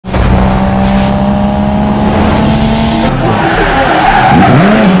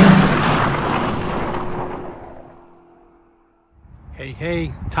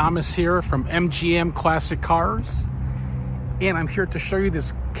Hey, Thomas here from MGM Classic Cars, and I'm here to show you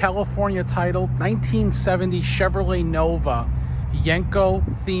this California titled 1970 Chevrolet Nova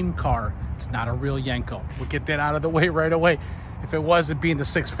Yenko theme car. It's not a real Yenko. We'll get that out of the way right away. If it was, it'd be in the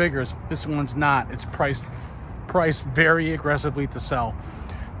six figures. This one's not. It's priced very aggressively to sell.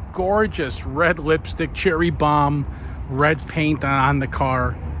 Gorgeous red lipstick, cherry bomb, red paint on the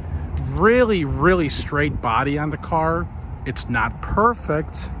car. Really straight body on the car. It's not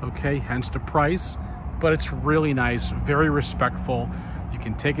perfect, okay, hence the price, but it's really nice, very respectful. You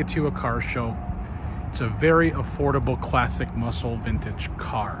can take it to a car show. It's a very affordable classic muscle vintage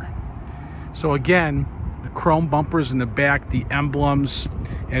car. So again, the chrome bumpers in the back, the emblems,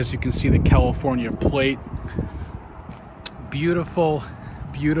 as you can see, the California plate. Beautiful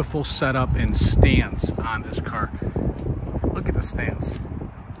setup and stance on this car. Look at the stance.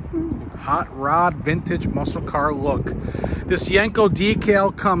 Hot rod vintage muscle car look. This Yenko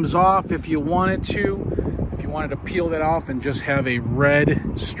decal comes off if you wanted to. If you wanted to peel that off and just have a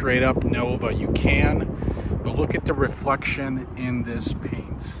red straight up Nova, you can. But look at the reflection in this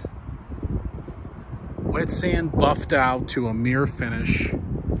paint. Wet sand buffed out to a mirror finish.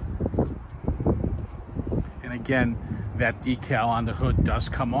 And again, that decal on the hood does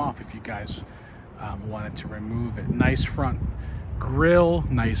come off if you guys wanted to remove it. Nice front grille,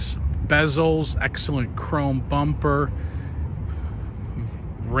 nice bezels, excellent chrome bumper,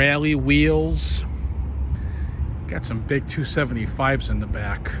 rally wheels. Got some big 275s in the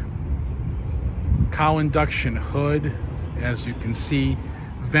back. Cowl induction hood, as you can see,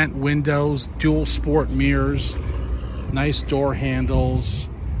 vent windows, dual sport mirrors, nice door handles.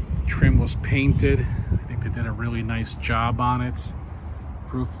 Trim was painted. I think they did a really nice job on it.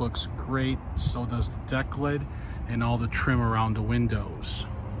 Roof looks great, so does the deck lid and all the trim around the windows.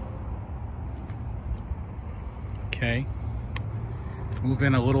 Okay, move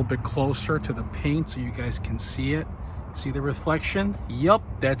in a little bit closer to the paint so you guys can see it. See the reflection? Yup,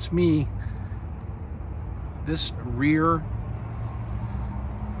 that's me. This rear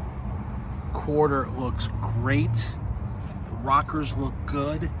quarter looks great. The rockers look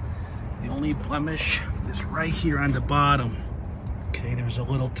good. The only blemish is right here on the bottom. Okay, there's a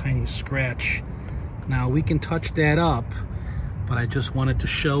little tiny scratch. Now we can touch that up, but I just wanted to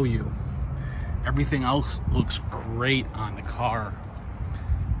show you. Everything else looks great on the car.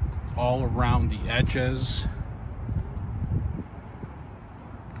 All around the edges.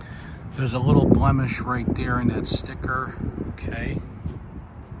 There's a little blemish right there in that sticker, okay,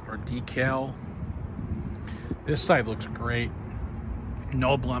 or decal. This side looks great.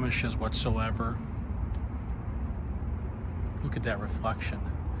 No blemishes whatsoever. Look at that reflection.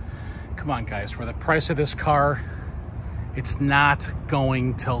 Come on, guys, for the price of this car, it's not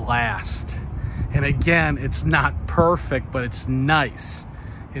going to last. And again, it's not perfect, but it's nice.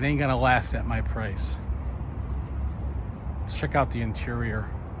 It ain't gonna last at my price. Let's check out the interior.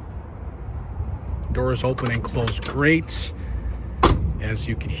 Doors open and close great, as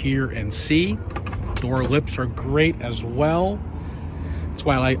you can hear and see. Door lips are great as well. That's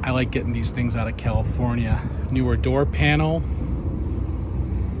why I like getting these things out of California. Newer door panel.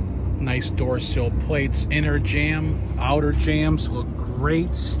 Nice door sill plates. Inner jamb, outer jambs look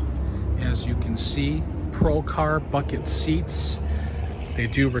great. As you can see, Pro Car bucket seats. They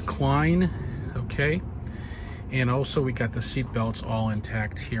do recline, okay? And also we got the seat belts all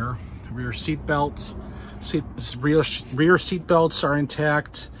intact here. Rear seat belts, rear seat belts are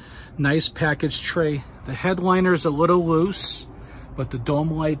intact. Nice package tray. The headliner is a little loose, but the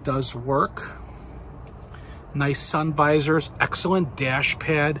dome light does work. Nice sun visors, excellent dash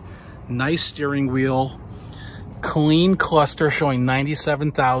pad, nice steering wheel. Clean cluster showing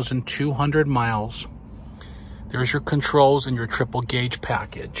 97,200 miles. There's your controls and your triple gauge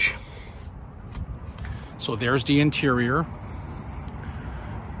package. So there's the interior.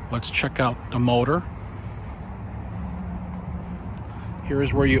 Let's check out the motor.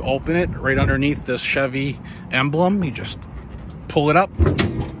 Here's where you open it, right underneath this Chevy emblem. You just pull it up,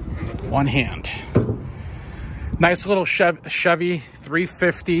 one hand. Nice little Chevy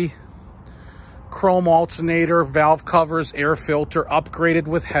 350. Chrome alternator, valve covers, air filter, upgraded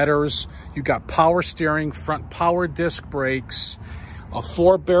with headers. You got power steering, front power disc brakes, a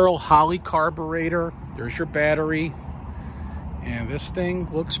 4-barrel Holley carburetor. There's your battery. And this thing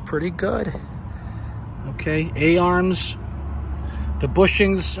looks pretty good. Okay, A-arms. The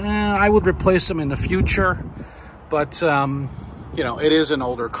bushings, I would replace them in the future. But, you know, it is an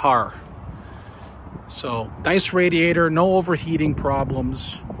older car. So, nice radiator, no overheating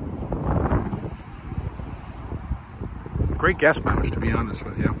problems. Great gas mileage, to be honest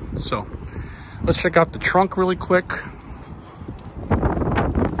with you. So let's check out the trunk really quick.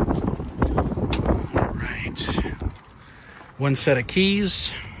 One set of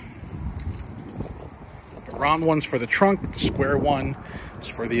keys. The round one's for the trunk, the square one is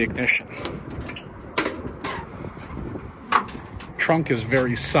for the ignition. Trunk is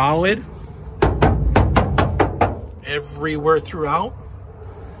very solid everywhere throughout.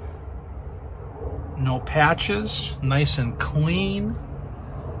 No patches, nice and clean.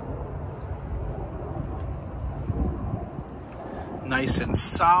 Nice and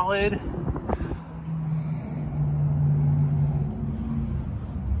solid.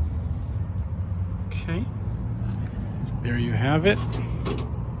 Okay, there you have it.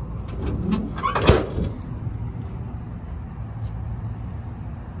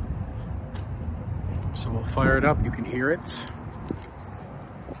 So we'll fire it up, you can hear it.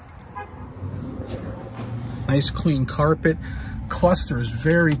 Nice clean carpet. Cluster is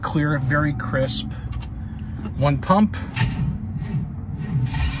very clear, very crisp. One pump.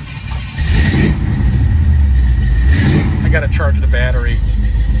 I gotta charge the battery.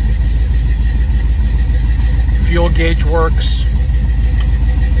 Fuel gauge works.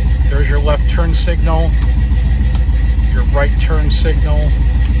 There's your left turn signal, your right turn signal.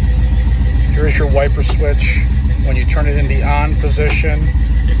 Here's your wiper switch. When you turn it in the on position,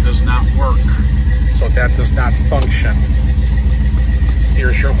 it does not work. So that does not function.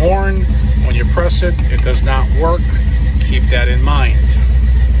 Here's your horn. When you press it, it does not work. Keep that in mind.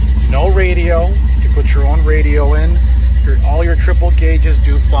 No radio. You put your own radio in. All your triple gauges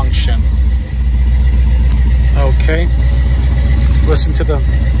do function. Okay. Listen to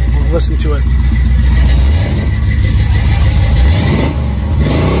it.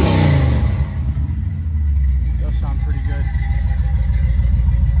 Does sound pretty good.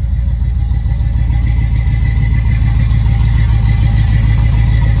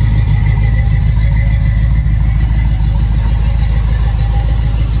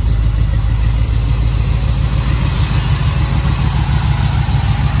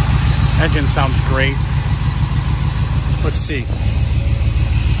 Engine sounds great. Let's see.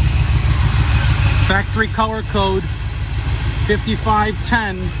 Factory color code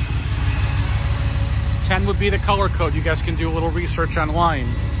 5510. 10 would be the color code. You guys can do a little research online.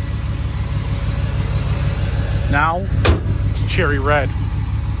 Now, it's cherry red.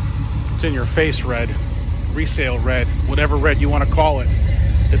 It's in your face red. Resale red. Whatever red you want to call it.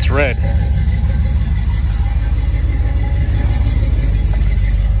 It's red.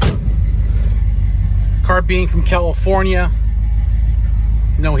 Car being from California,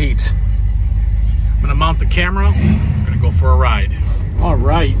 no heat. I'm gonna mount the camera. I'm gonna go for a ride. All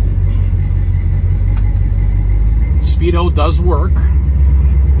right. Speedo does work.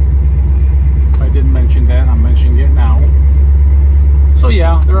 If I didn't mention that, I'm mentioning it now. So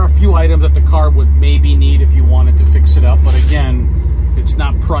yeah, there are a few items that the car would maybe need if you wanted to fix it up. But again, it's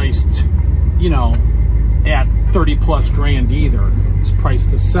not priced, you know, at 30 plus grand either. It's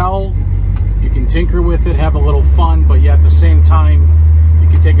priced to sell. You can tinker with it, have a little fun, but yet at the same time, you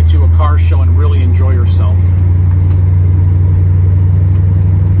can take it to a car show and really enjoy yourself.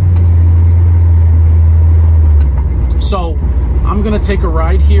 So, I'm gonna take a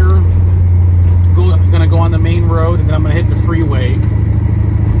ride here. I'm gonna go on the main road, and then I'm gonna hit the freeway.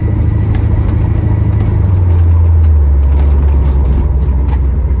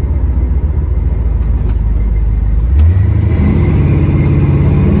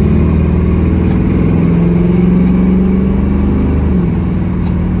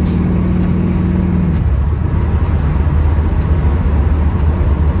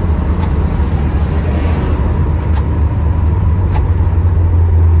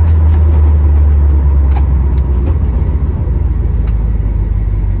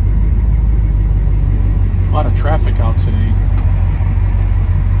 Traffic out today.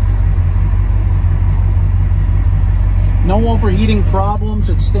 No overheating problems.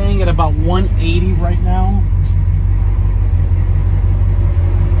 It's staying at about 180 right now.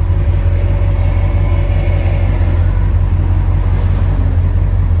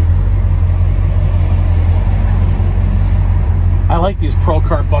 I like these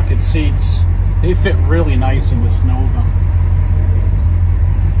Procart bucket seats. They fit really nice in this Nova.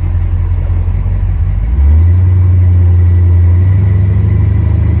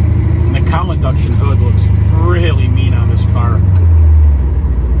 Cowl induction hood looks really mean on this car.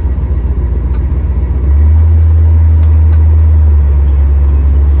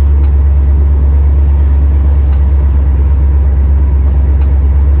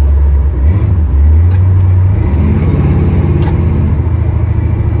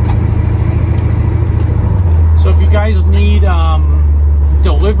 So if you guys need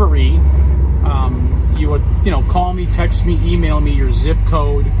delivery, you would, call me, text me, email me your zip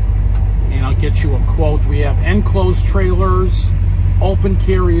code. and I'll get you a quote. We have enclosed trailers, open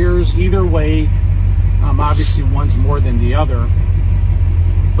carriers, either way. Obviously one's more than the other.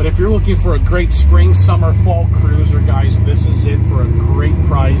 But if you're looking for a great spring, summer, fall cruiser, guys, this is it for a great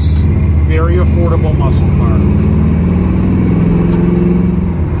price. Very affordable muscle car.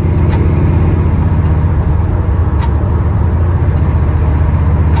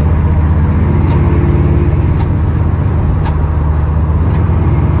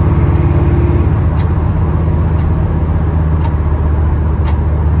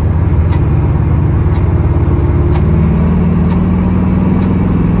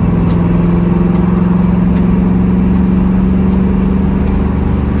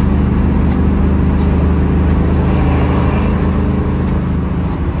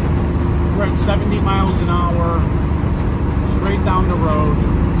 We're at 70 miles an hour, straight down the road.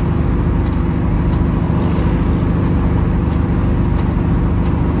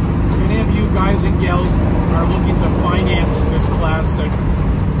 If any of you guys and gals are looking to finance this classic,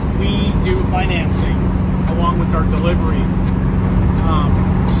 we do financing along with our delivery.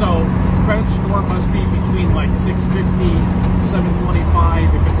 So credit score must be between like 650,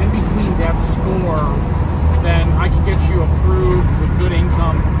 725. If it's in between that score, then I can get you approved with good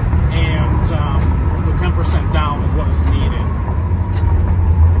income, and with 10% down is what is needed.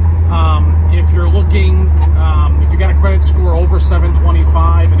 If you're looking, if you got a credit score over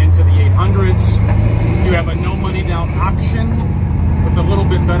 725 and into the 800s, you have a no money down option with a little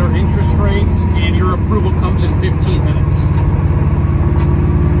bit better interest rates, and your approval comes in 15 minutes.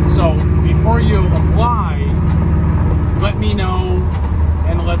 So before you apply, let me know,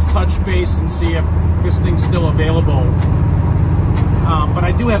 and let's touch base and see if this thing's still available. But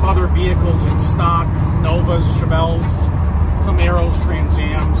I do have other vehicles in stock: Novas, Chevelles, Camaros, Trans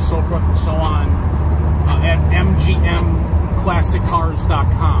Ams, so forth and so on, at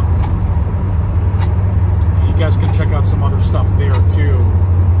mgmclassiccars.com. You guys can check out some other stuff there too.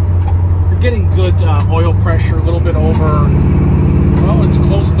 You're getting good oil pressure, a little bit over, well, it's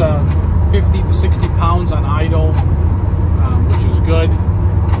close to 50 to 60 pounds on idle, which is good.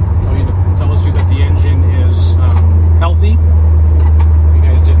 Tells you that the engine is healthy.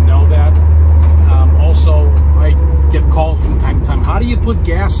 Didn't know that. Also, I get calls from time to time. How do you put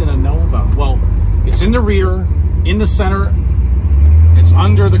gas in a Nova? Well, it's in the rear, in the center. It's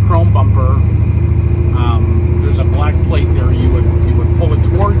under the chrome bumper. There's a black plate there. You would pull it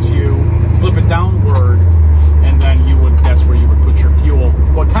towards you, flip it downward, and then that's where you would put your fuel.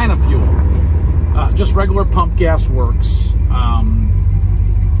 What kind of fuel? Just regular pump gas works.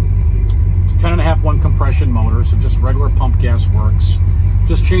 10.5 1 compression motor, so just regular pump gas works.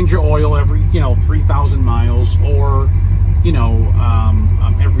 Just change your oil every 3,000 miles, or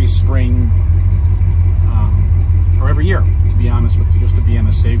every spring, or every year, to be honest with you, just to be on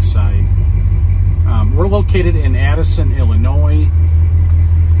the safe side. We're located in Addison, Illinois.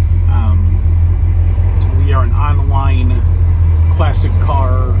 We are an online classic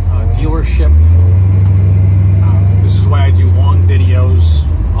car dealership. This is why I do long videos,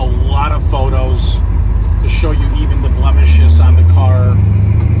 a lot of photos to show you even the blemishes on the car,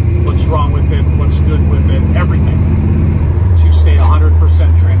 what's wrong with it, what's good with it, everything, to stay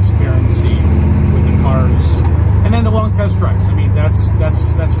 100% transparency with the cars. And then the long test drives. I mean, that's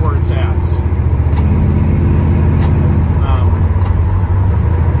where it's at.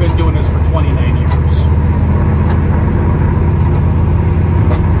 Been doing this for 29 years.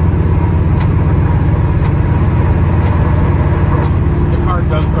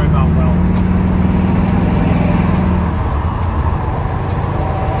 Does drive out well.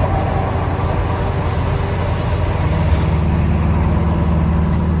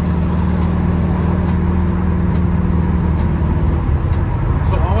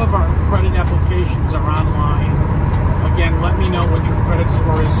 So all of our credit applications are online. Again, let me know what your credit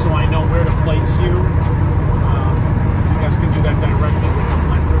score is so I know where to place you. You guys can do that directly with the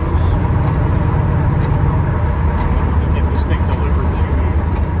lenders. To get this thing delivered to you.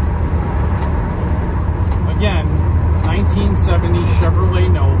 Again, 1970 Chevrolet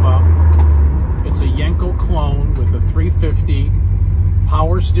Nova. It's a Yenko clone with a 350,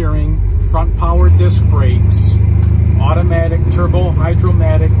 power steering, front power disc brakes, automatic turbo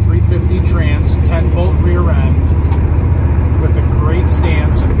hydromatic 350 trans, 10-volt rear end, with a great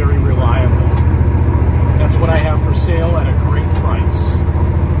stance and very reliable. That's what I have for sale at a great price.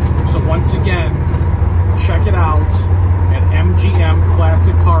 So once again, check it out at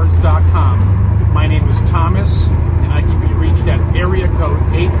mgmclassiccars.com. My name is Thomas, and I can be reached at area code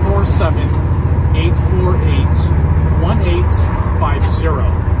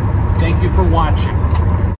 847-848-1850. Thank you for watching.